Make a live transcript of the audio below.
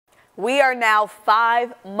We are now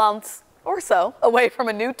 5 months or so away from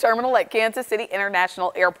a new terminal at Kansas City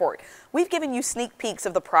International Airport. We've given you sneak peeks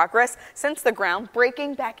of the progress since the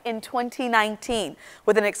groundbreaking back in 2019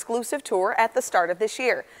 with an exclusive tour at the start of this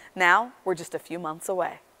year. Now we're just a few months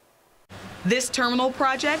away. This terminal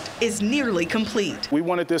project is nearly complete. We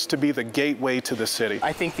wanted this to be the gateway to the city.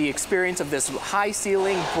 I think the experience of this high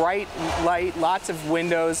ceiling, bright light, lots of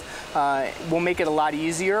windows will make it a lot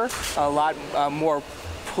easier, a lot more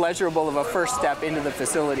pleasurable of a first step into the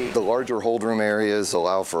facility. The larger hold room areas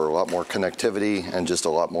allow for a lot more connectivity and just a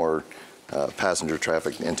lot more passenger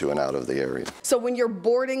traffic into and out of the area. So when you're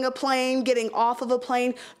boarding a plane, getting off of a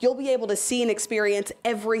plane, you'll be able to see and experience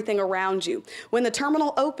everything around you. When the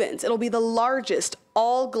terminal opens, it'll be the largest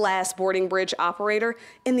all-glass boarding bridge operator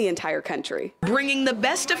in the entire country. Bringing the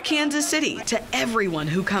best of Kansas City to everyone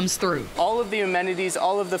who comes through. All of the amenities,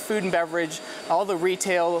 all of the food and beverage, all the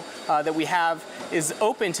retail that we have is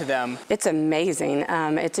open to them. It's amazing.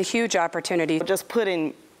 It's a huge opportunity. Just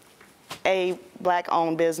putting a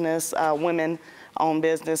Black-owned business, women-owned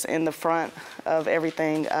business in the front of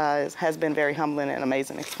everything has been very humbling and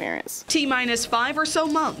amazing experience. T-minus 5 or so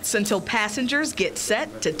months until passengers get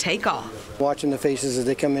set to take off. Watching the faces as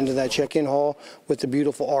they come into that check-in hall with the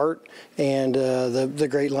beautiful art and the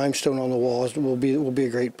great limestone on the walls will be a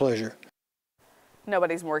great pleasure.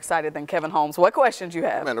 Nobody's more excited than Kevin Holmes. What questions you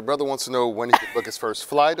have? Man, the brother wants to know when he can book his first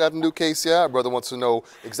flight out of New KCI. Our brother wants to know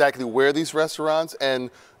exactly where these restaurants and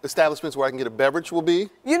establishments where I can get a beverage will be.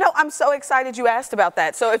 You know, I'm so excited you asked about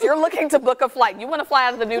that. So if you're looking to book a flight, you want to fly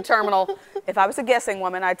out of the new terminal, if I was a guessing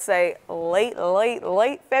woman, I'd say late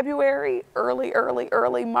February,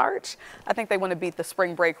 early March. I think they want to beat the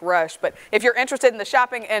spring break rush. But if you're interested in the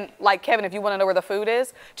shopping and like Kevin, if you want to know where the food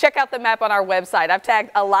is, check out the map on our website. I've tagged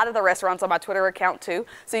a lot of the restaurants on my Twitter account too,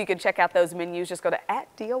 so you can check out those menus. Just go to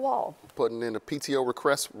 @DeaWall. Putting in a PTO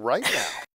request right now.